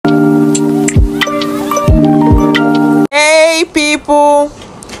Hey people,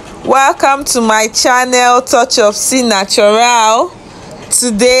 welcome to my channel Touch of C Natural.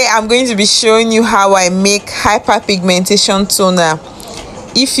 Today I'm going to be showing you how I make hyperpigmentation toner.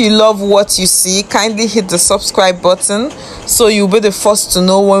 If you love what you see, kindly hit the subscribe button so you'll be the first to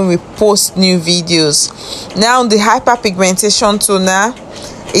know when we post new videos. Now, the hyperpigmentation toner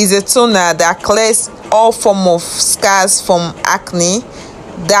is a toner that clears all form of scars from acne,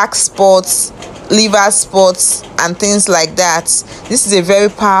 dark spots, liver spots and things like that. This is a very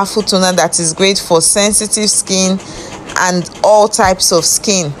powerful toner that is great for sensitive skin and all types of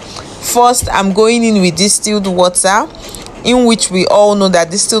skin. First, I'm going in with distilled water, in which we all know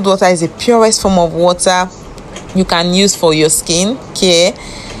that distilled water is the purest form of water you can use for your skin care.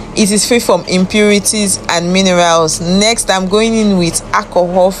 It is free from impurities and minerals. Next, I'm going in with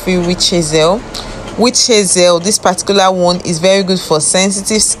alcohol-free witch hazel. Witch hazel, this particular one, is very good for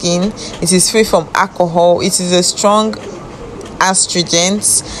sensitive skin. It is free from alcohol. It is a strong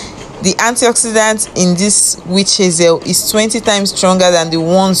astringent. The antioxidant in this witch hazel is 20 times stronger than the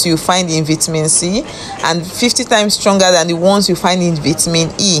ones you find in vitamin C and 50 times stronger than the ones you find in vitamin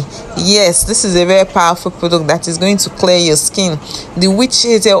E. Yes, this is a very powerful product that is going to clear your skin. The witch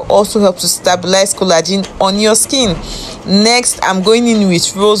hazel also helps to stabilize collagen on your skin. Next, I'm going in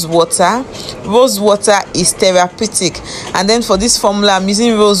with rose water. Rose water is therapeutic, and then for this formula I'm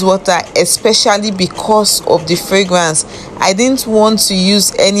using rose water especially because of the fragrance. I didn't want to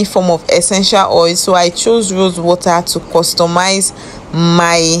use any form of essential oil, so I chose rose water to customize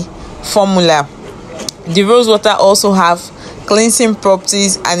my formula. The rose water also have cleansing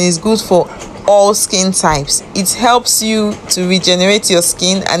properties and is good for all skin types. It helps you to regenerate your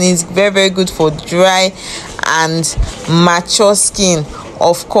skin and is very good for dry and mature skin,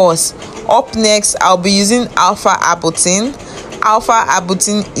 of course. Up next, I'll be using alpha arbutin. Alpha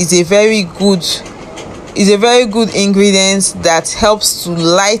arbutin is a very good ingredient that helps to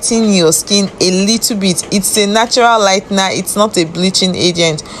lighten your skin a little bit. It's a natural lightener, it's not a bleaching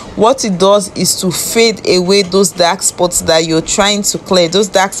agent. What it does is to fade away those dark spots that you're trying to clear, those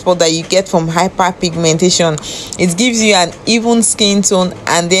dark spots that you get from hyperpigmentation. It gives you an even skin tone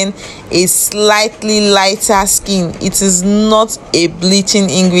and then a slightly lighter skin. It is not a bleaching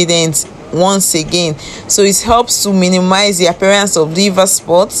ingredient once again, so it helps to minimize the appearance of liver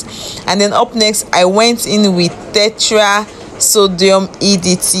spots. And then up next, I went in with Tetra sodium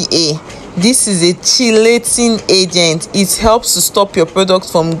EDTA. This is a chelating agent. It helps to stop your product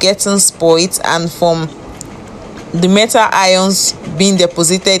from getting spoiled and from the metal ions being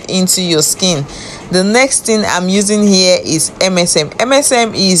deposited into your skin. The next thing I'm using here is MSM.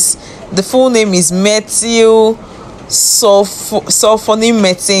 MSM is, the full name is methyl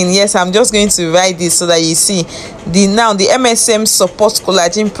sulfonimethane. Yes, I'm just going to write this so that you see. The MSM supports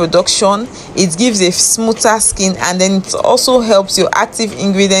collagen production. It gives a smoother skin, and then it also helps your active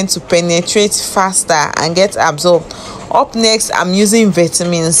ingredient to penetrate faster and get absorbed. Up next, I'm using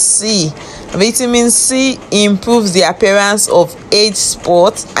vitamin C. Vitamin C improves the appearance of age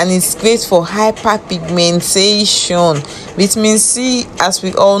spots and it's great for hyperpigmentation. Vitamin C, as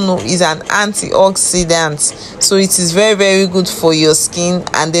we all know, is an antioxidant, so it is very good for your skin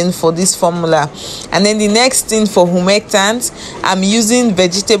and then for this formula. And then the next thing, for humectant, I'm using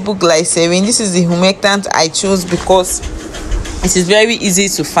vegetable glycerin. This is the humectant I chose because it is very easy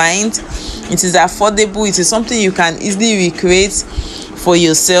to find, it is affordable, it is something you can easily recreate for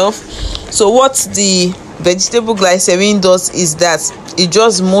yourself. So what the vegetable glycerin does is that it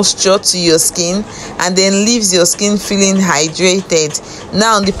just moisture to your skin and then leaves your skin feeling hydrated.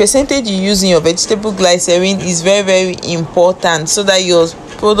 Now, the percentage you use in your vegetable glycerin is very important so that your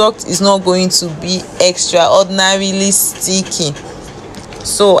product is not going to be extraordinarily sticky.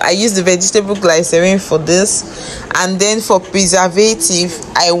 So I use the vegetable glycerin for this. And then for preservative,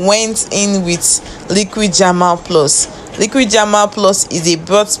 I went in with liquid Germal Plus. Liquid Germal Plus is a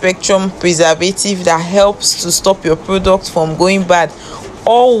broad spectrum preservative that helps to stop your product from going bad.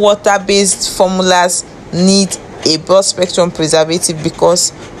 All water-based formulas need a broad spectrum preservative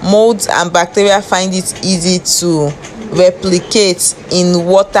because molds and bacteria find it easy to replicate in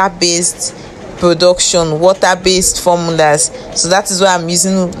water-based production, water-based formulas. So that is why I'm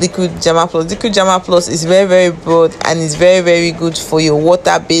using liquid Germal Plus. Liquid Germal Plus is very broad and is very good for your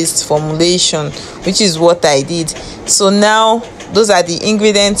water-based formulation, which is what I did. So now, those are the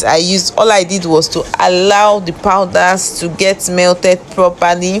ingredients I used. All I did was to allow the powders to get melted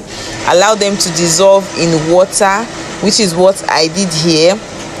properly, allow them to dissolve in water, which is what I did here.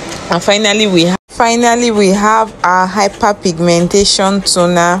 And finally we have our hyperpigmentation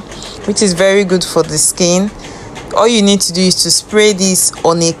toner, which is very good for the skin. all you need to do is to spray this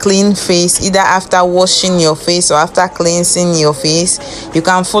on a clean face, either after washing your face or after cleansing your face. You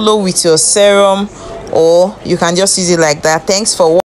can follow with your serum, or you can just use it like that. Thanks for watching.